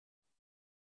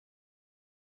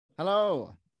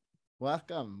Hello,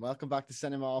 welcome back to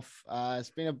Send Him Off.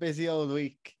 It's been a busy old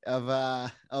week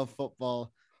of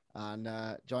football, and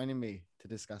joining me to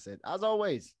discuss it, as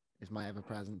always, is my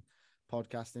ever-present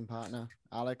podcasting partner,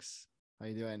 Alex. How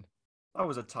you doing? That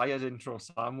was a tired intro,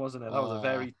 Sam, wasn't it? That was a Oh,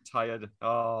 very tired.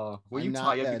 Oh, were I'm you not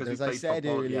tired dead. because we As I played said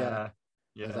football? earlier,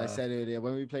 Yeah, as I yeah. said earlier,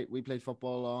 when we played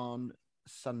football on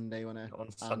Sunday, when it On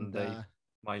and Sunday,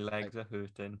 my I legs are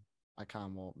hurting. I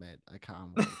can't walk, mate. I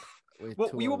can't walk. We're Well,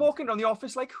 too you were old. walking around the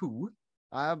office like who?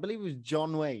 I believe it was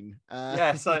John Wayne.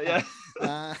 Yes, Yeah. yeah.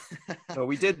 Uh, No,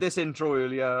 we did this intro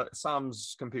earlier.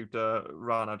 Sam's computer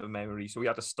ran out of memory, so we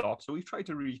had to stop. So we've tried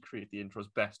to recreate the intro as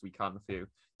best we can for you.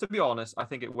 To be honest, I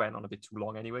think it went on a bit too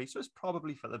long anyway, so it's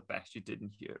probably for the best you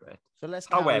didn't hear it. So let's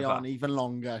carry However, on even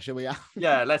longer, shall we?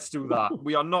 yeah, let's do that.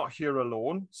 We are not here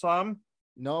alone, Sam.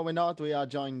 No, we're not. We are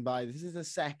joined by, this is the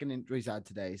second intro he's had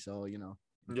today. So, important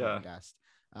Yeah. guest.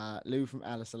 Lou from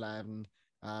Ellis 11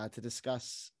 to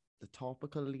discuss the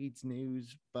topical Leeds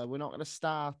news. But we're not going to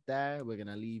start there. We're going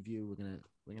to leave you. We're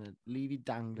gonna leave you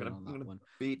dangling on that one.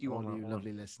 Beat you All on that you one.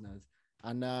 lovely listeners.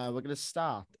 And we're going to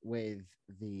start with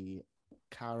the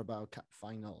Carabao Cup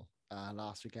final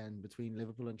last weekend between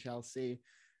Liverpool and Chelsea.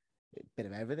 A bit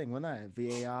of everything, wasn't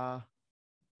there? VAR,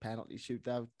 penalty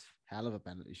shootout, hell of a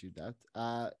penalty shootout.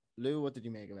 Lou, what did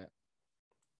you make of it?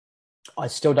 I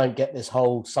still don't get this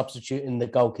whole substituting the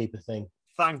goalkeeper thing.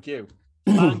 Thank you.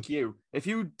 Thank you. If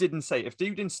you didn't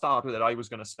start with it, I was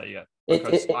going to say it.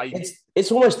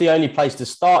 It's almost the only place to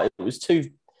start. It was two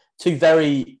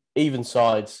very even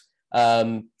sides.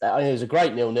 It was a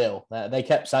great 0-0. They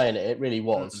kept saying it. It really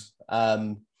was.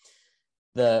 It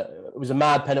was a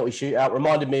mad penalty shootout.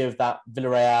 Reminded me of that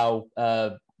Villarreal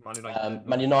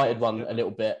Man United one a little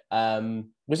bit.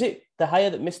 Was it De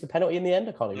Gea that missed the penalty in the end?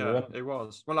 I can't even remember. It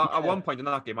was. Well, at one point in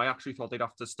that game, I actually thought they'd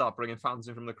have to start bringing fans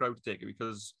in from the crowd to take it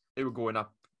because they were going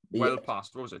up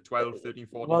past, what was it, 12, 13,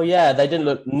 14? Well, yeah, they didn't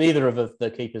look, neither of the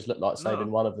keepers looked like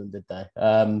saving one of them, did they?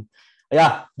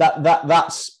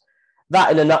 That's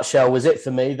that in a nutshell was it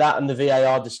for me. That and the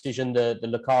VAR decision, the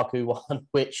Lukaku one,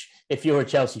 which if you're a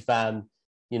Chelsea fan,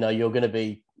 you're going to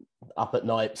be up at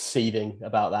night seething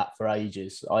about that for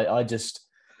ages.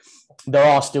 There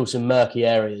are still some murky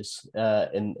areas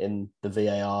in the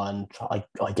VAR, and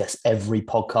I guess every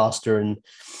podcaster and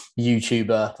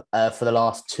YouTuber for the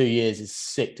last 2 years is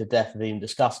sick to death of even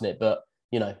discussing it. But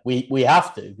we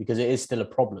have to, because it is still a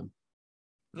problem.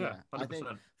 Yeah, I think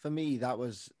for me that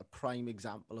was a prime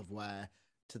example of where,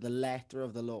 to the letter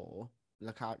of the law,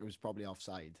 Lukaku was probably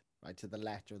offside, right, to the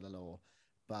letter of the law,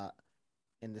 but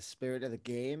in the spirit of the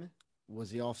game,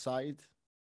 was he offside?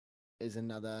 Is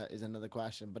another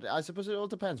question. But I suppose it all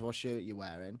depends what shirt you're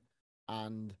wearing.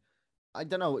 And I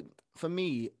don't know. For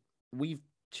me, we've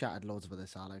chatted loads about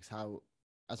this, Alex, how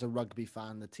as a rugby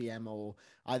fan, the TMO,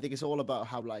 I think it's all about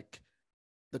how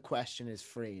the question is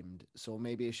framed. So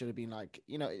maybe it should have been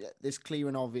this clear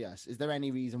and obvious. Is there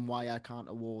any reason why I can't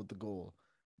award the goal?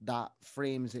 That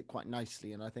frames it quite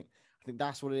nicely. And I think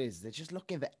that's what it is. They're just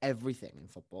looking for everything in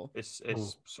football. It's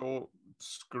so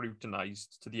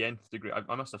scrutinized to the nth degree.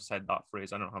 I must have said that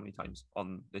phrase, I don't know how many times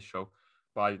on this show,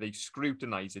 but they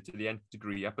scrutinize it to the nth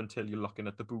degree up until you're looking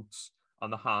at the boots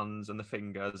and the hands and the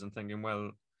fingers and thinking,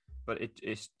 well, but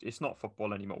it's not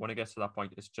football anymore. When it gets to that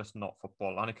point, it's just not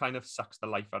football. And it kind of sucks the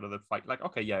life out of the fight. Like,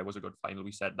 okay, yeah, it was a good final.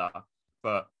 We said that.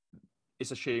 But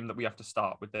it's a shame that we have to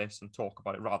start with this and talk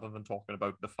about it rather than talking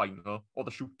about the final or the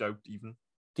shootout even.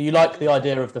 Do you like the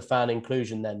idea of the fan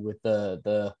inclusion then, with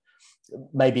the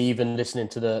maybe even listening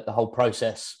to the whole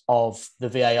process of the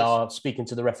VAR, speaking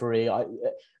to the referee?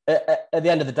 At the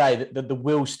end of the day, there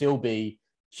will still be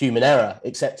human error,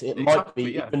 except it might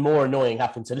be even more annoying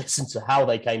having to listen to how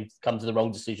they come to the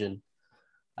wrong decision,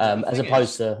 as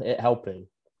opposed to it helping.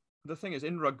 The thing is,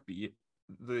 in rugby,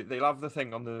 they'll have the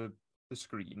thing on the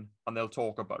screen and they'll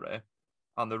talk about it.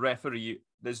 And the referee,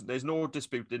 there's no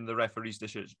dispute in the referee's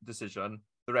decision.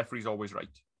 The referee's always right.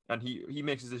 And he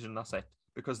makes a decision, that's it.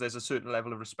 Because there's a certain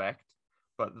level of respect.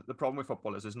 But the problem with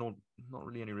football is there's not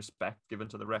really any respect given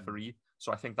to the referee.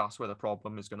 So I think that's where the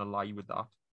problem is going to lie with that,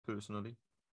 personally.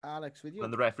 Alex, with you,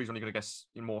 and the referee's only going to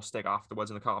get more stick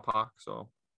afterwards in the car park. So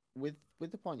with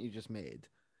the point you just made,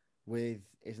 with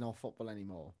it's not football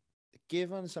anymore,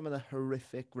 given some of the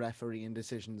horrific refereeing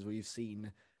decisions we've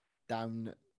seen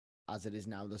down, as it is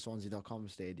now, the Swansea.com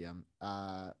stadium,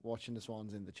 watching the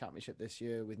Swans in the Championship this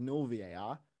year with no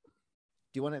VAR,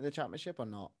 do you want it in the Championship or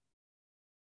not?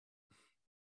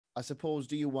 I suppose,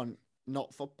 do you want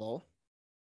not football,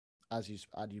 as you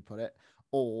put it,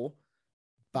 or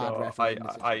bad refereeing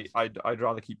decisions? I'd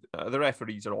rather keep the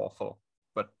referees are awful,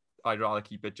 but I'd rather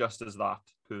keep it just as that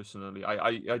personally.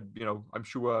 I'm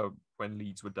sure when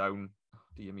Leeds were down,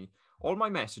 dear me, all my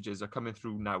messages are coming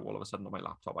through now all of a sudden on my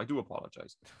laptop. I do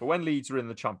apologise. But when Leeds were in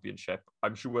the Championship,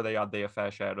 I'm sure they had their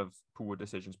fair share of poor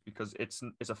decisions because it's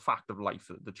a fact of life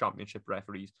that the Championship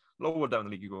referees, lower down the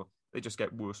league you go, they just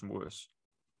get worse and worse.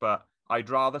 But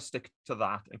I'd rather stick to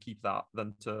that and keep that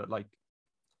than to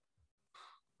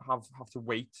have to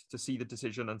wait to see the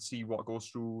decision and see what goes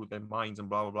through their minds and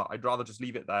blah, blah, blah. I'd rather just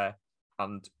leave it there.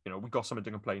 And, we got something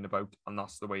to complain about, and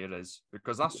that's the way it is.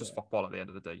 Because that's just football at the end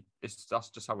of the day. That's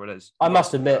just how it is. I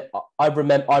must admit, I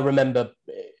remember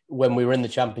when we were in the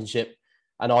Championship,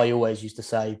 and I always used to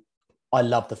say, I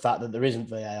love the fact that there isn't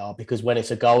VAR, because when it's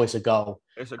a goal, it's a goal.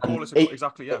 It's a goal,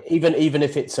 exactly, yeah. Even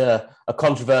if it's a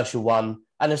controversial one,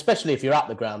 and especially if you're at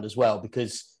the ground as well,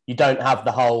 because you don't have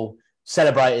the whole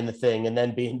celebrating the thing and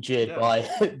then being jeered by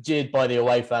the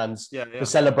away fans for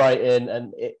celebrating,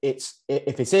 and if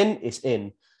it's in, it's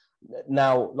in.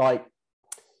 Now,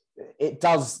 it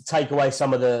does take away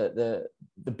some of the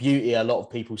beauty. A lot of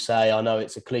people say, I know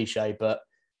it's a cliche, but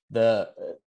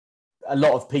a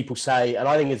lot of people say, and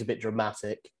I think it's a bit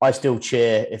dramatic, I still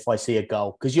cheer if I see a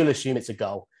goal, because you'll assume it's a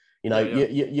goal.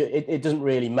 It doesn't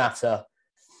really matter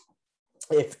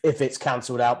if it's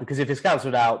cancelled out, because if it's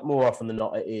cancelled out, more often than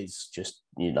not, it is just,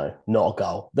 not a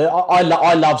goal.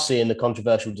 I love seeing the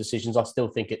controversial decisions. I still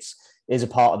think it is a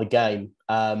part of the game.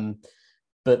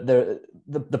 But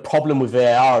the problem with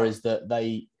VAR is that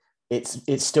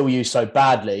it's still used so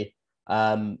badly,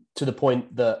 to the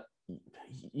point that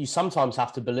you sometimes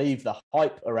have to believe the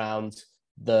hype around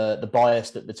the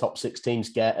bias that the top 6 teams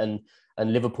get and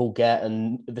Liverpool get,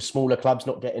 and the smaller clubs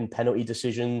not getting penalty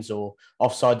decisions or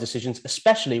offside decisions,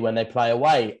 especially when they play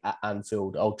away at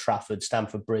Anfield, Old Trafford,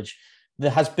 Stamford Bridge.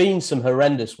 There has been some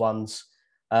horrendous ones.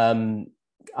 I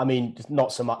mean,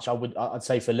 not so much, I'd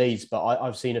say for Leeds, but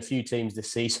I've seen a few teams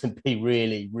this season be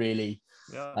really, really,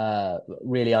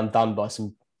 really undone by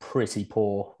some pretty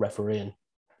poor refereeing.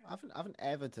 Haven't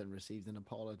Everton received an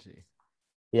apology?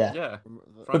 Yeah.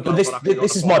 But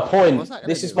this is my point.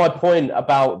 This is my point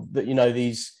about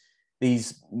these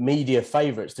media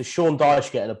favourites. Does Sean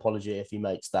Dyche get an apology if he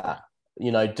makes that?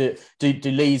 Do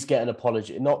Leeds get an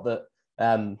apology? Not that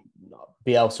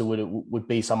Bielsa would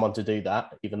be someone to do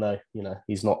that, even though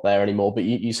he's not there anymore. But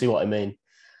you see what I mean.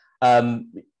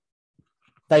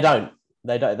 They don't.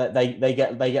 They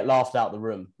get laughed out the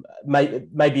room.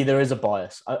 Maybe there is a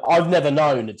bias. I've never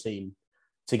known a team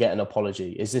to get an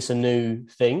apology. Is this a new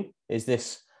thing? Is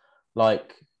this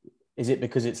is it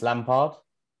because it's Lampard?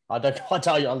 I don't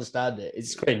understand it.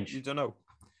 It's cringe. You don't know.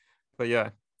 But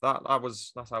yeah,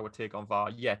 that's our take on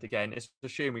VAR. Yet again, it's a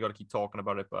shame we got to keep talking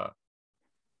about it, but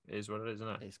it is what it is,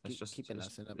 isn't it? It's just keeping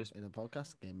us in a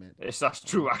podcast game, mate. That's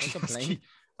true, actually.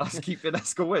 That's keeping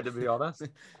us going, to be honest.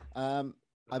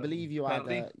 I believe you had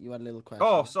a little question.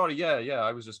 Oh, sorry. Yeah.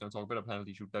 I was just going to talk about a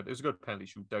penalty shootout. It was a good penalty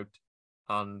shootout,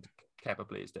 and Kepa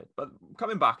blazed it. But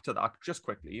coming back to that, just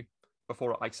quickly,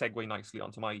 before I segue nicely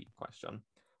onto my question,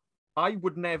 I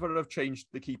would never have changed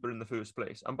the keeper in the first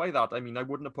place. And by that, I mean I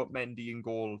wouldn't have put Mendy in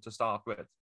goal to start with.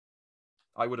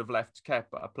 I would have left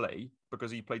Kepa play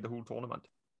because he played the whole tournament.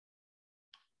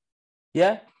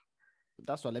 Yeah.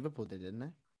 That's what Liverpool did, didn't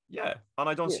they? Yeah, and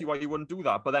I don't see why you wouldn't do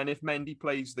that. But then if Mendy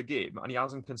plays the game and he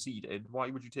hasn't conceded, why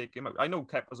would you take him out? I know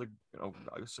Kepa's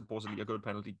supposedly a good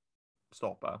penalty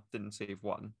stopper, didn't save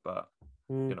one, but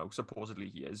supposedly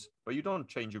he is. But you don't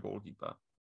change your goalkeeper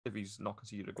if he's not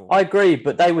conceded a goal. I agree,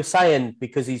 but they were saying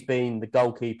because he's been the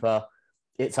goalkeeper,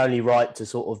 it's only right to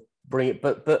sort of bring it,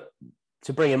 but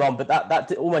to bring him on. But that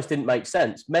almost didn't make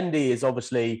sense. Mendy is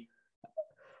obviously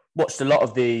watched a lot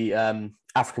of the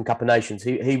African Cup of Nations.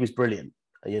 He was brilliant.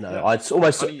 I'd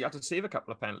almost. And he had to save a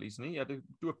couple of penalties, and he had to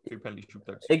do a few penalty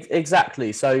shootouts.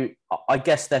 Exactly. So I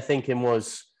guess their thinking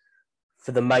was,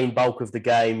 for the main bulk of the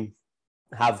game,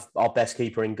 have our best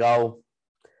keeper in goal.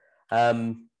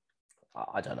 I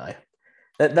don't know.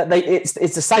 It's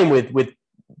the same with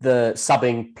the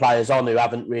subbing players on who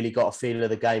haven't really got a feel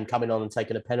of the game, coming on and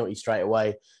taking a penalty straight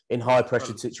away in high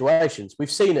pressured situations.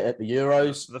 We've seen it at the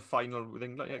Euros, the final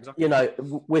thing, exactly.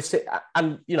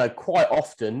 Quite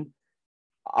often,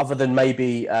 other than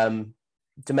maybe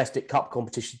domestic cup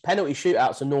competition, penalty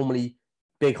shootouts are normally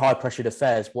big high pressured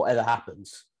affairs, whatever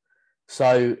happens.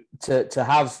 So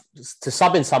to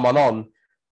sub in someone on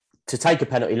to take a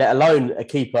penalty, let alone a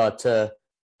keeper to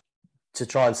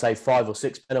try and save 5 or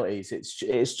 6 penalties,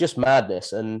 it's just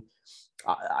madness. And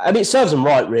I mean, it serves them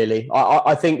right, really.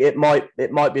 I think it might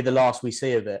be the last we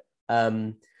see of it.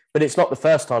 But it's not the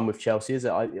first time with Chelsea, is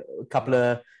it? A couple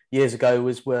of years ago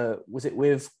was it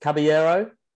with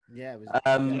Caballero? Yeah, it was,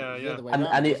 Um, it was the other way and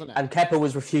around, wasn't it? and Kepa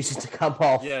was refusing to come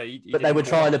off. Yeah, he but they didn't were go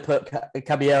trying on. to put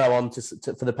Caballero on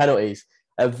for the penalties.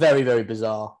 A very, very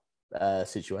bizarre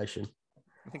situation.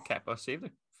 I think Kepa saved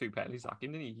a few penalties that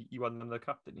game, didn't he? He won them the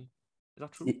cup, didn't he? Is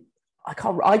that true? I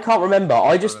can't remember.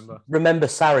 I just remember. remember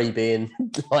Sarri being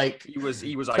like He was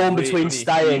torn between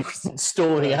staying was... and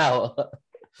storming out.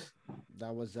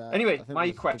 That was Anyway, I think my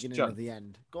it was the beginning question. of the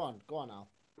end. Go on, Al.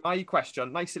 My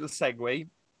question, nice little segue.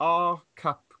 Are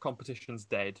cup competitions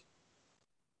dead?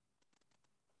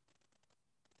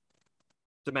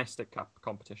 Domestic cup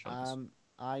competitions.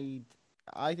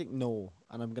 I think no,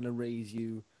 and I'm gonna raise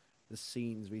you the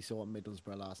scenes we saw at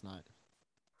Middlesbrough last night.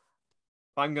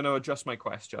 I'm going to adjust my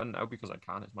question now because I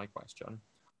can. It's my question.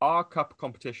 Are cup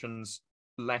competitions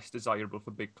less desirable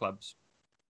for big clubs?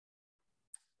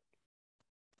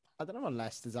 I don't know what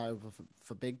less desirable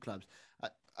for big clubs.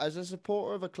 As a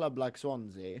supporter of a club like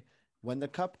Swansea, when the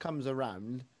cup comes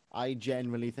around, I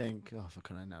generally think, oh, for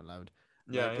crying out loud.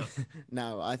 Yeah.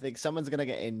 No, I think someone's going to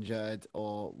get injured,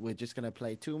 or we're just going to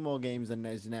play 2 more games than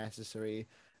is necessary,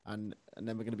 and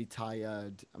then we're going to be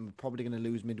tired, and we're probably going to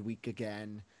lose midweek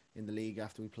again in the league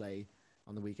after we play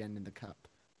on the weekend in the cup.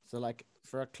 So, like,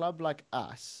 for a club like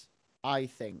us, I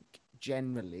think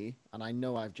generally, and I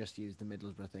know I've just used the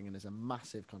Middlesbrough thing and it's a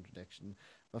massive contradiction,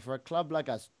 but for a club like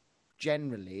us,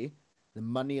 generally, the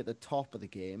money at the top of the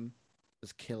game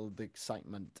has killed the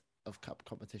excitement of cup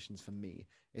competitions for me.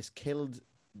 It's killed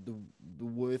the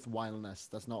worthwhileness,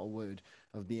 that's not a word,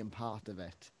 of being part of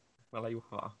it. Well, there you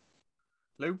are.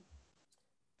 Lou?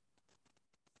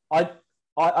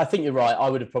 I think you're right. I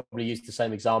would have probably used the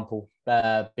same example,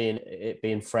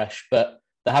 being fresh, but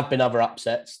there have been other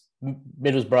upsets.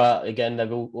 Middlesbrough, again,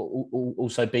 they've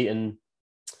also beaten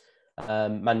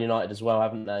Man United as well,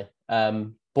 haven't they?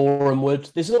 Boreham Wood.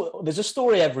 There's a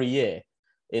story every year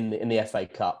in the FA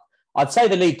Cup. I'd say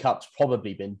the League Cup's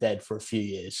probably been dead for a few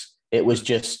years. It was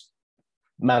just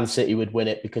Man City would win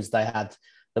it because they had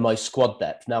the most squad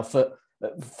depth. Now, for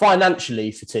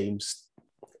financially for teams,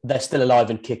 they're still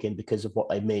alive and kicking because of what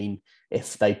they mean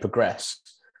if they progress.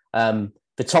 The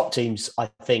top teams, I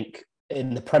think,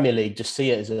 in the Premier League just see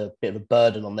it as a bit of a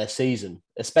burden on their season,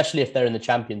 especially if they're in the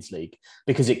Champions League,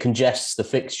 because it congests the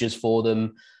fixtures for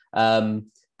them.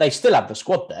 They still have the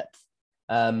squad depth.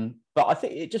 But I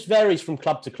think it just varies from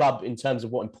club to club in terms of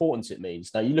what importance it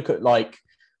means. Now, you look at like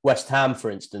West Ham,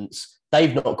 for instance,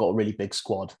 they've not got a really big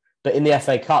squad. But in the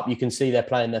FA Cup, you can see they're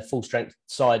playing their full-strength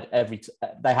side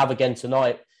they have again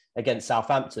tonight against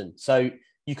Southampton. So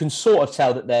you can sort of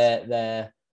tell that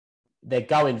they're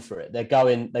going for it.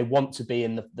 They want to be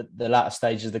in the latter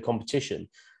stages of the competition.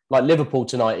 Like Liverpool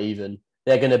tonight even,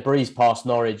 they're going to breeze past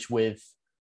Norwich with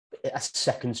a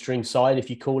second string side, if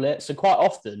you call it. So quite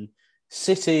often,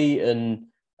 City and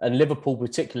Liverpool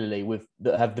particularly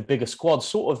that have the bigger squad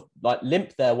sort of like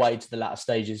limp their way to the latter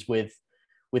stages with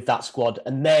that squad.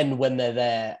 And then when they're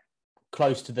there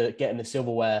close to getting the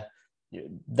silverware,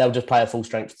 they'll just play a full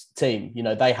strength team. You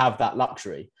know, they have that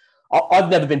luxury. I've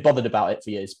never been bothered about it for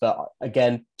years, but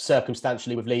again,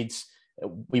 circumstantially with Leeds,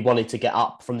 we wanted to get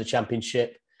up from the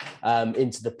Championship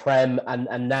into the Prem,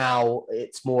 and now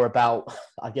it's more about,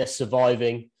 I guess,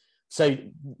 surviving. So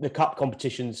the cup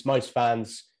competitions, most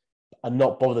fans are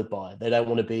not bothered by. They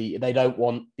don't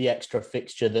want the extra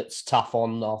fixture that's tough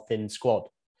on our thin squad.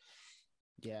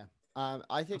 Yeah,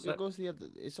 I think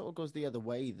it sort of goes the other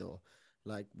way though.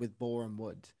 Like with Boreham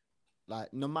Wood,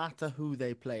 like no matter who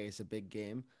they play, it's a big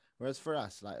game. Whereas for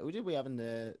us, like who did we have in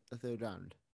the third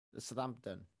round? The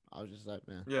Southampton. I was just like,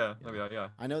 yeah. Yeah.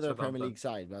 I know they're a Premier League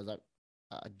side, but I was like,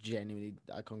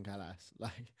 I couldn't care less.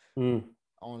 Like,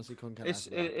 honestly, couldn't care less.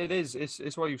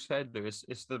 It's what you said, Lewis.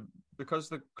 It's because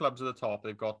the clubs at the top,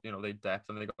 they've got they depth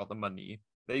and they got the money.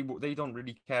 They don't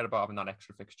really care about having that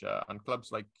extra fixture, and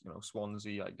clubs like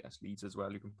Swansea, I guess Leeds as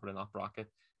well, you can put in that bracket.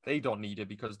 They don't need it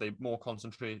because they more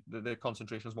concentrate. Their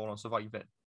concentration is more on surviving,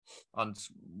 and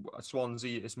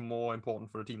Swansea is more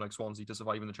important for a team like Swansea to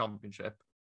survive in the Championship,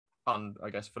 and I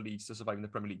guess for Leeds to survive in the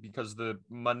Premier League, because the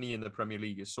money in the Premier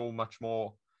League is so much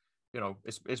more.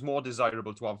 It's more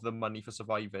desirable to have the money for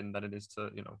surviving than it is to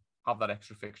have that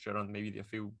extra fixture and maybe a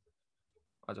few.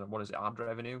 I don't know, what is it, ad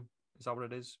revenue? Is that what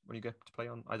it is when you get to play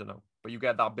on? I don't know, but you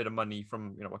get that bit of money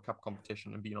from a cup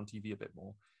competition and being on TV a bit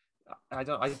more. I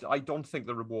don't think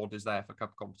the reward is there for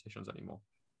cup competitions anymore.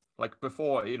 Like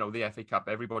before, the FA Cup,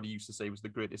 everybody used to say was the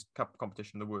greatest cup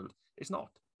competition in the world. It's not.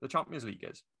 The Champions League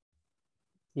is.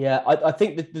 Yeah, I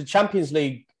think the Champions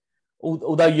League,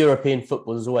 although European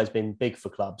football has always been big for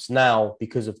clubs, now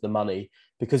because of the money,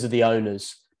 because of the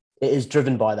owners, it is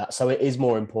driven by that. So it is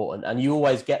more important, and you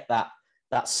always get that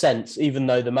sense, even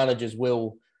though the managers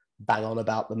will bang on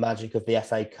about the magic of the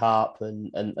FA Cup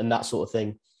and that sort of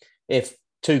thing. If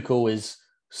Tuchel is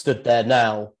stood there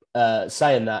now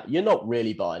saying that, you're not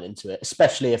really buying into it,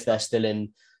 especially if they're still in,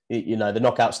 you know, the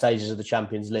knockout stages of the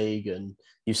Champions League, and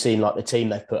you've seen like the team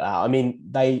they've put out. I mean,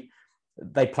 they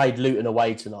played Luton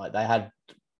away tonight. They had,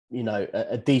 you know,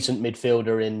 a decent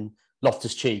midfielder in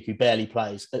Loftus-Cheek who barely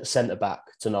plays at centre-back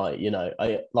tonight. You know,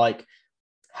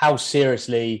 how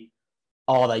seriously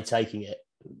are they taking it?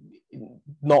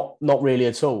 Not really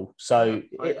at all. So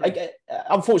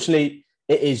unfortunately,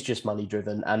 it is just money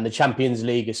driven, and the Champions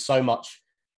League is so much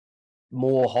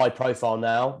more high profile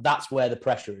now. That's where the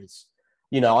pressure is.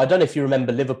 You know, I don't know if you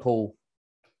remember Liverpool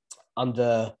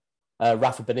under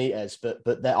Rafa Benitez,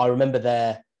 but I remember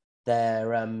their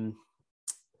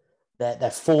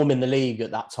form in the league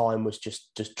at that time was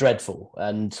just dreadful,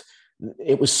 and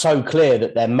it was so clear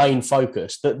that their main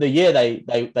focus, that the year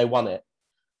they won it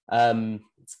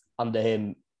under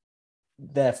him,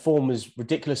 their form was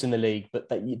ridiculous in the league, but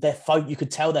you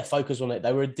could tell their focus on it.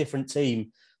 They were a different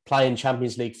team playing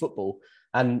Champions League football,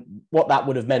 and what that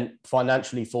would have meant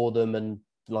financially for them, and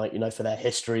like, you know, for their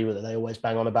history that they always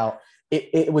bang on about.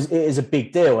 It is a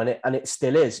big deal, and it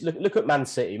still is. Look at Man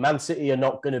City. Man City are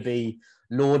not going to be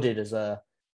lauded as a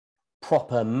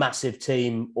proper massive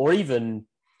team, or even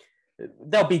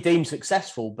they'll be deemed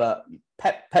successful. But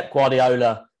Pep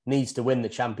Guardiola needs to win the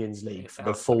Champions League for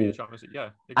the full, yeah,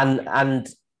 exactly.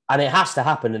 and it has to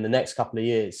happen in the next couple of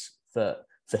years for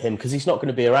him, because he's not going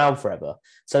to be around forever.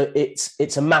 So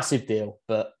it's a massive deal,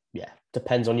 but yeah,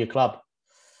 depends on your club.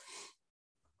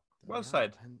 Well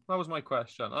said. That was my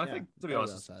question. I think, to be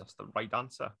honest, that's the right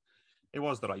answer. It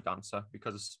was the right answer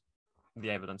because the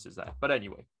evidence is there. But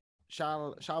anyway,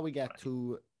 shall we get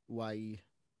to why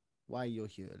you're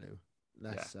here, Lou?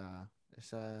 It's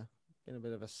been a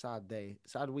bit of a sad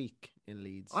week in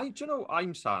Leeds.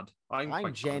 I'm sad.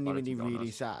 I'm genuinely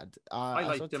really sad. I saw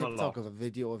liked him a TikTok lot. of a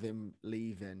video of him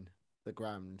leaving the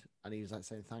ground, and he was like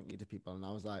saying thank you to people, and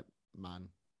I was like, man,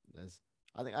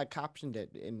 I think I captioned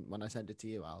it when I sent it to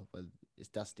you, Al. But it's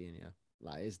dusty in here.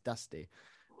 Like, it's dusty.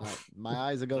 Like, my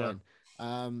eyes are going.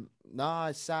 No,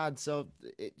 it's sad. So,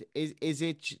 is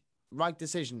it right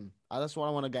decision? That's what I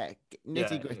want to get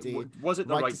nitty gritty. Was it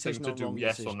the right thing to do?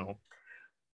 Yes or no?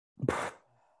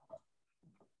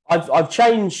 I've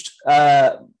changed.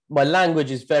 My language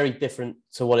is very different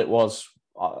to what it was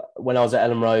when I was at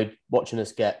Ellen Road watching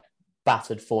us get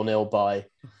battered 4-0 by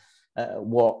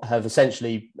what have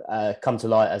essentially come to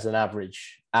light as an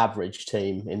average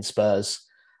team in Spurs,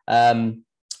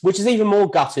 which is even more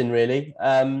gutting, really.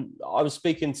 I was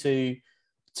speaking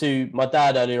to my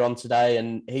dad earlier on today,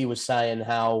 and he was saying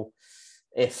how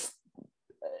if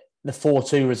the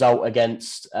 4-2 result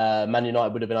against Man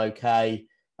United would have been okay,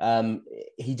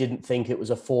 he didn't think it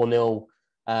was a 4-0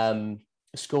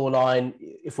 scoreline.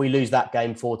 If we lose that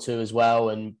game 4-2 as well,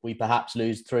 and we perhaps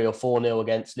lose 3 or 4-0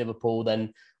 against Liverpool,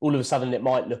 then all of a sudden it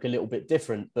might look a little bit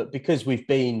different. But because we've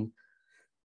been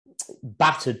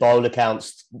battered by all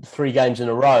accounts 3 games in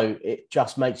a row, it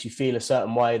just makes you feel a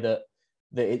certain way that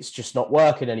it's just not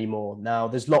working anymore. Now,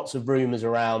 there's lots of rumours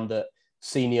around that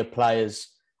senior players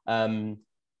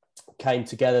came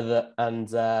together and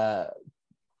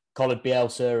collared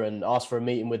Bielsa and asked for a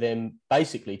meeting with him,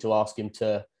 basically to ask him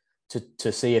to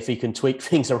see if he can tweak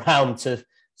things around to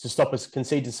stop us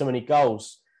conceding so many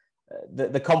goals.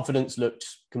 The confidence looked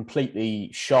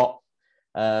completely shot.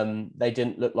 They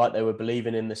didn't look like they were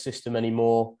believing in the system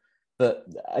anymore. But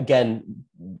again,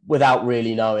 without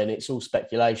really knowing, it's all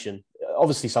speculation.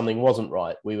 Obviously, something wasn't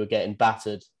right. We were getting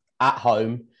battered at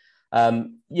home.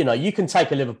 You know, you can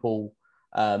take a Liverpool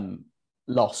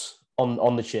loss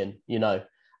on the chin, you know.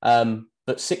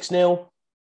 But 6-0,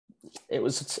 it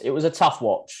was a tough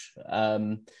watch.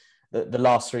 The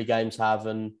last 3 games have,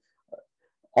 and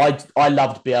I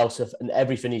loved Bielsa and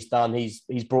everything he's done.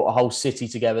 He's brought a whole city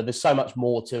together. There's so much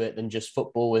more to it than just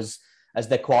football, as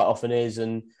there quite often is.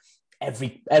 And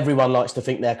everyone likes to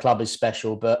think their club is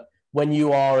special, but when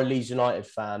you are a Leeds United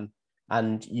fan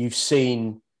and you've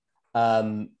seen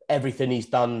everything he's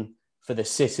done for the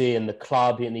city and the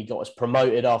club, and he got us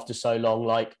promoted after so long,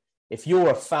 like, if you're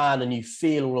a fan and you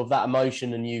feel all of that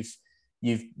emotion, and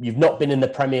you've not been in the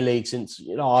Premier League since,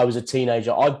 you know, I was a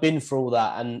teenager. I've been through all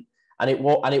that, and it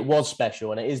was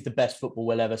special, and it is the best football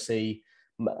we'll ever see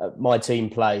my team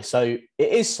play. So it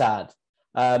is sad,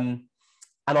 and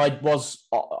I was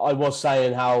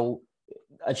saying how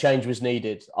a change was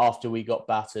needed after we got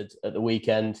battered at the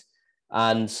weekend,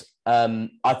 and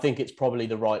I think it's probably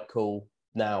the right call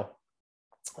now.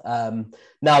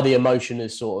 Now the emotion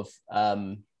is sort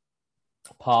of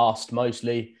past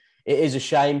mostly. It is a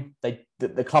shame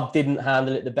the club didn't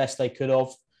handle it the best they could have.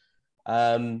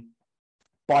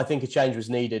 But I think a change was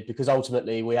needed because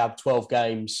ultimately we have 12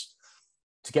 games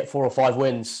to get 4 or 5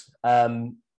 wins.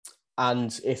 And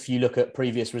if you look at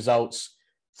previous results,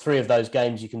 3 of those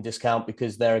games you can discount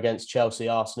because they're against Chelsea,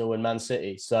 Arsenal and Man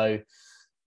City. So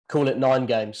call it 9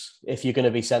 games if you're going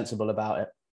to be sensible about it.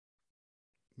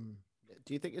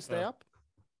 Do you think you stay up?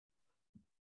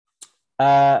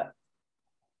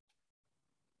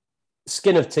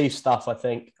 Skin of teeth stuff, I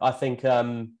think.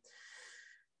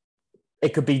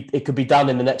 It could be done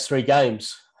in the next 3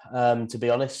 games, to be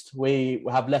honest. We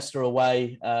have Leicester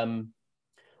away,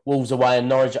 Wolves away and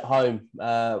Norwich at home.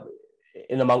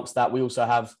 In amongst that, we also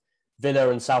have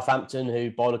Villa and Southampton,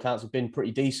 who by all accounts have been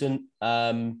pretty decent.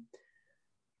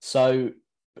 So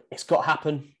it's got to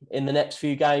happen in the next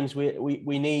few games.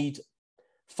 We need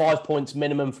 5 points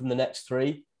minimum from the next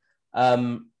 3.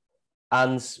 And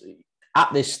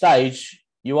at this stage,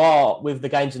 you are, with the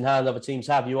games in hand other teams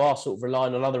have, you are sort of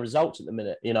relying on other results at the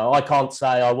minute. You know, I can't say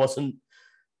I wasn't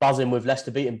buzzing with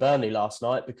Leicester beating Burnley last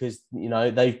night because, you know,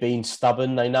 they've been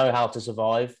stubborn. They know how to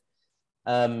survive,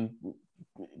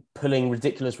 pulling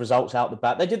ridiculous results out the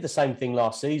back. They did the same thing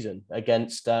last season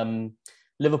against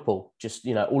Liverpool. Just,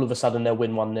 you know, all of a sudden they'll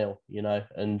win 1-0, you know,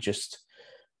 and just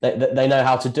they know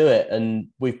how to do it. And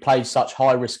we've played such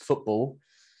high-risk football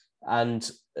and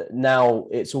now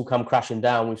it's all come crashing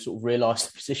down. We've sort of realised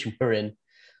the position we're in.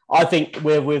 I think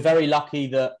we're very lucky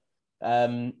that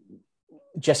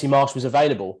Jesse Marsch was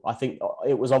available. I think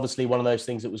it was obviously one of those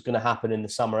things that was going to happen in the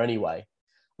summer anyway,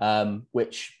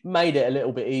 which made it a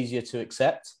little bit easier to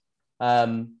accept.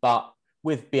 But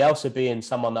with Bielsa being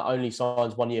someone that only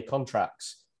signs 1-year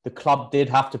contracts, the club did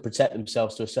have to protect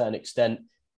themselves to a certain extent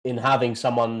in having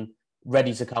someone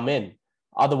ready to come in.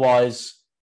 Otherwise,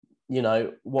 you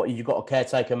know, what, you've got a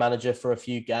caretaker manager for a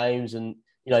few games, and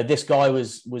you know this guy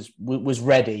was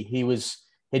ready.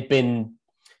 He'd been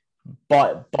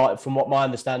from what my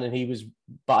understanding, he was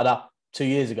butted up 2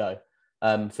 years ago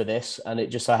for this, and it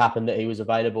just so happened that he was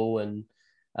available, and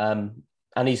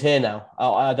he's here now.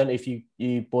 I don't know if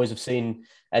you boys have seen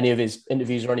any of his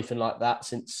interviews or anything like that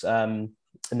since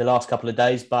in the last couple of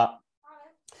days, but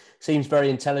seems very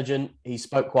intelligent. He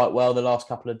spoke quite well the last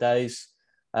couple of days.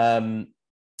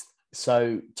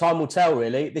 So time will tell,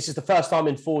 really. This is the first time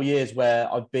in 4 years where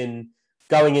I've been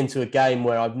going into a game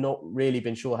where I've not really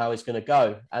been sure how it's going to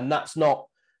go. And that's not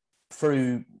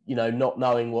through, you know, not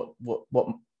knowing what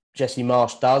Jesse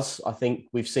Marsch does. I think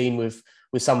we've seen with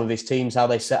some of his teams how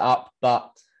they set up,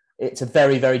 but it's a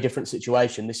very, very different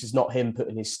situation. This is not him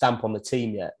putting his stamp on the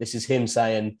team yet. This is him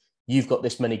saying, you've got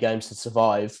this many games to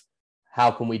survive.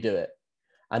 How can we do it?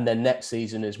 And then next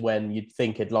season is when you'd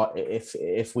think he'd like,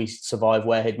 if we survive,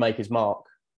 where he'd make his mark.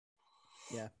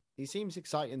 Yeah, he seems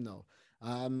exciting though.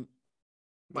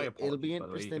 My apologies, it'll be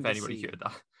interesting if anybody heard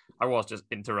that. I was just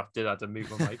interrupted. I had to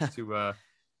move my mic to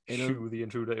shoo the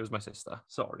intruder. It was my sister.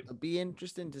 Sorry. It'll be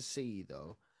interesting to see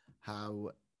though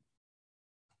how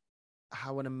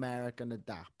an American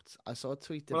adapts. I saw a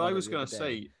tweet. Well, I was going to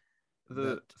say.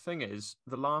 The thing is,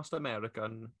 the last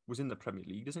American was in the Premier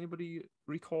League. Does anybody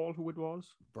recall who it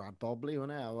was? Brad Bobley,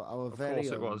 wasn't it? Our of very course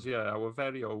own. It was, yeah, our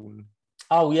very own.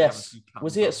 Oh yes,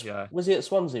 was he at Swansea?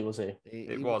 Was he?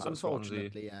 It was at Swansea.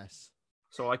 Yes.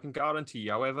 So I can guarantee,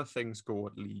 however things go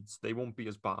at Leeds, they won't be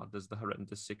as bad as the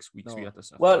horrendous 6 weeks we had to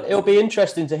suffer. Well, it'll be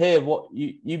interesting to hear what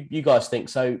you guys think.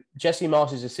 So Jesse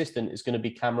Marsch's assistant is going to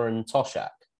be Cameron Toshak.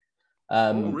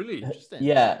 Oh, really? Interesting.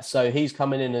 Yeah, so he's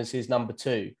coming in as his number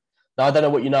 2. Now, I don't know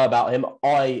what you know about him.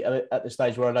 I am at the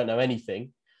stage where I don't know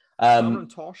anything. Cameron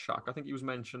Toshak, I think he was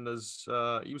mentioned as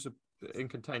he was in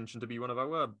contention to be one of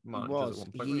our managers at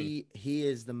one point. He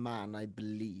is the man, I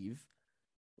believe,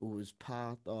 who was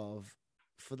part of.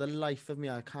 For the life of me,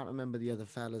 I can't remember the other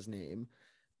fella's name,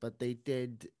 but they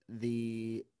did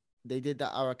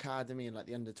that our academy in like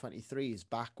the under-23s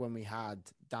back when we had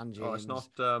Dan James, it's not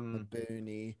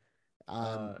Bernie.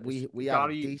 We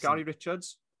had Gary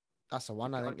Richards. That's the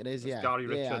one, I think it is. Yeah, Gary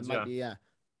Richards. Yeah, it might be, yeah.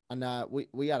 And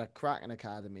we had a cracking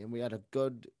academy, and we had a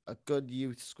good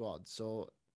youth squad. So,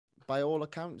 by all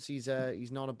accounts, he's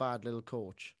not a bad little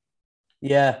coach.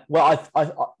 Yeah, well,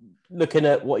 I looking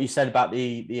at what you said about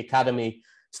the academy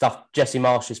stuff, Jesse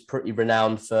Marsch is pretty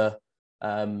renowned for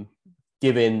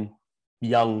giving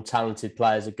young, talented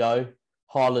players a go.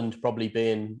 Haaland probably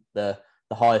being the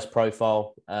highest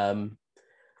profile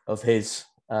of his,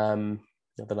 I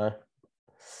don't know,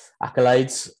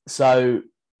 accolades. So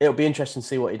it'll be interesting to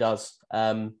see what he does.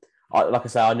 Like I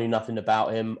say, I knew nothing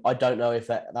about him. I don't know if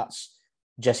that's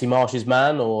Jesse Marsch's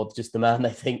man or just the man they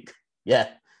think, yeah,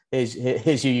 here's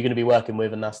who you're going to be working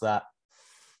with, and that's that.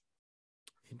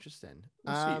 Interesting.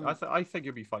 We'll see. I think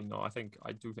he'll be fine though.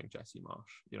 I do think Jesse Marsh.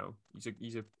 You know,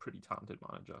 he's a pretty talented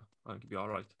manager. I think he'll be all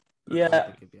right.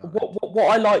 Yeah.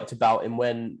 What I liked about him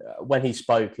when he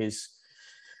spoke is,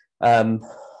 I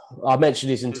mentioned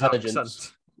his intelligence.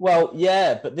 Accent. Well,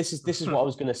 yeah, but this is what I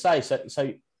was going to say.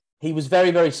 So he was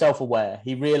very, very self-aware.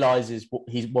 He realizes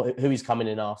who he's coming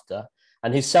in after,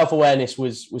 and his self-awareness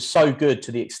was so good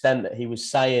to the extent that he was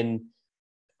saying,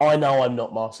 I know I'm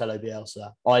not Marcelo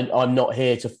Bielsa.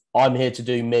 I'm here to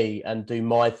do me and do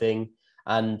my thing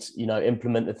and, you know,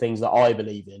 implement the things that I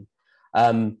believe in.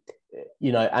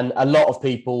 You know, and a lot of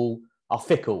people are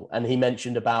fickle. And he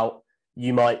mentioned about,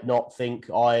 you might not think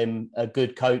I'm a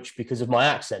good coach because of my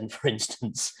accent, for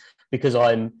instance, because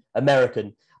I'm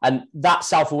American. And that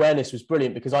self-awareness was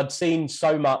brilliant, because I'd seen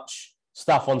so much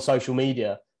stuff on social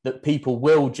media that people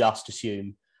will just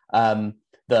assume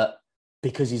that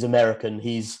because he's American,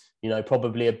 he's, you know,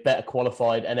 probably a better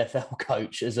qualified NFL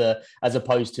coach as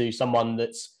opposed to someone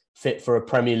that's fit for a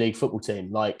Premier League football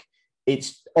team. Like,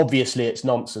 it's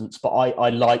nonsense, but I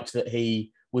liked that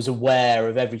he was aware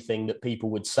of everything that people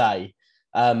would say,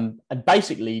 and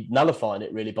basically nullifying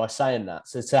it really by saying that.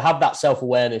 So to have that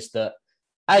self-awareness that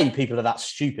people are that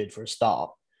stupid for a start,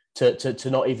 to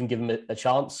not even give him a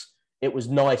chance. It was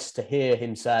nice to hear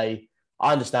him say,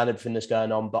 I understand everything that's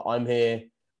going on, but I'm here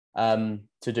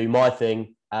to do my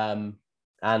thing.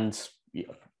 And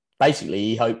basically,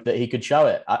 he hoped that he could show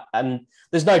it. And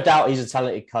there's no doubt he's a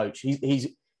talented coach.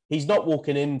 He's not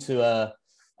walking into a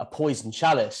poison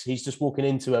chalice. He's just walking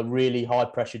into a really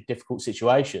high-pressure, difficult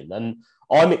situation. And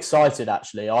I'm excited,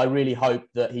 actually. I really hope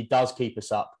that he does keep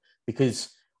us up,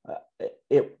 because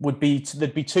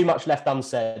there'd be too much left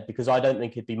unsaid, because I don't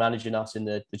think he'd be managing us in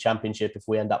the Championship if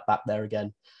we end up back there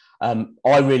again.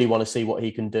 I really want to see what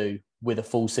he can do with a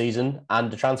full season and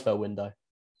the transfer window.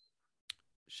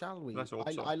 Shall we?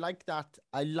 I like that.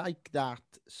 I like that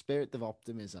spirit of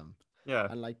optimism. Yeah,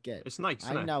 I like it. It's nice.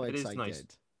 I'm now excited. It is nice.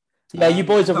 Yeah, you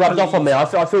boys have rubbed off on me.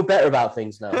 I feel better about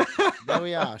things now. There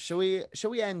we are. Shall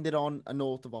we end it on a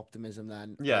note of optimism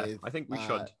then? Yeah, I think we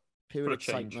should. Pure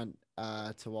excitement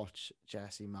to watch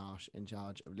Jesse Marsh in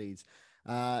charge of Leeds.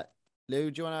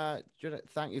 Lou, do you wanna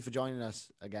thank you for joining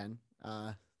us again?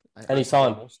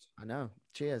 Anytime. I know.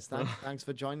 Cheers. Thanks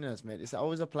for joining us, mate. It's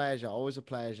always a pleasure.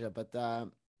 But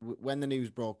when the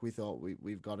news broke, we thought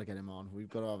we've got to get him on. We've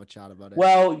got to have a chat about it.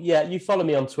 Well, yeah, you follow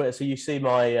me on Twitter, so you see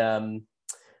my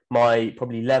my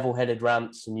probably level-headed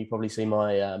rants, and you probably see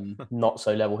my not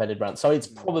so level-headed rants. So it's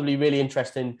probably really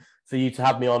interesting for you to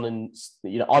have me on, and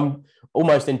you know, I'm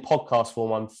almost in podcast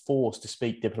form. I'm forced to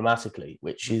speak diplomatically,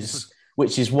 which is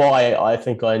why I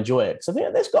think I enjoy it. So I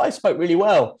think this guy spoke really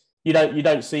well. You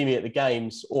don't see me at the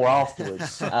games or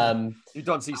afterwards. You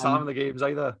don't see Sam in the games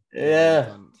either.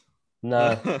 Yeah.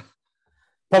 No.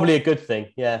 Probably a good thing.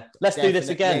 Yeah. Let's do this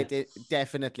again.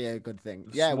 Definitely a good thing.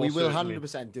 Yeah, we will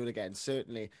 100% do it again.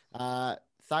 Certainly.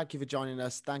 Thank you for joining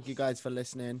us. Thank you guys for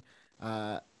listening.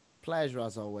 Pleasure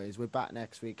as always. We're back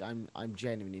next week. I'm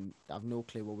genuinely have no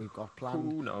clue what we've got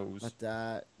planned. Who knows?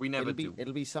 But we never do.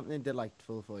 It'll be something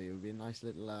delightful for you. It'll be a nice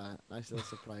little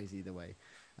surprise either way.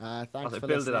 Thanks for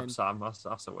build listening. It up, Sam.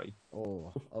 That's the way.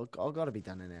 I've got to be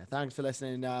done in there. Thanks for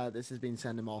listening. This has been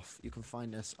Send Him Off. You can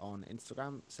find us on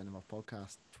Instagram, Send Him Off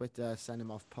Podcast, Twitter, Send Him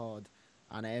Off Pod,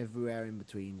 and everywhere in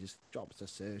between. Just drop us a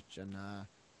search and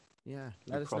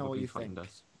let us know what you think.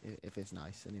 If it's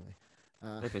nice, anyway.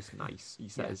 If it's nice, he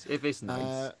says. If it's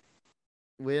nice.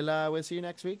 We'll see you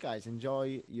next week, guys.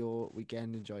 Enjoy your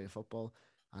weekend. Enjoy your football,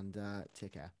 and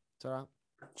take care. Ta-ra.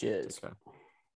 Cheers. Take care.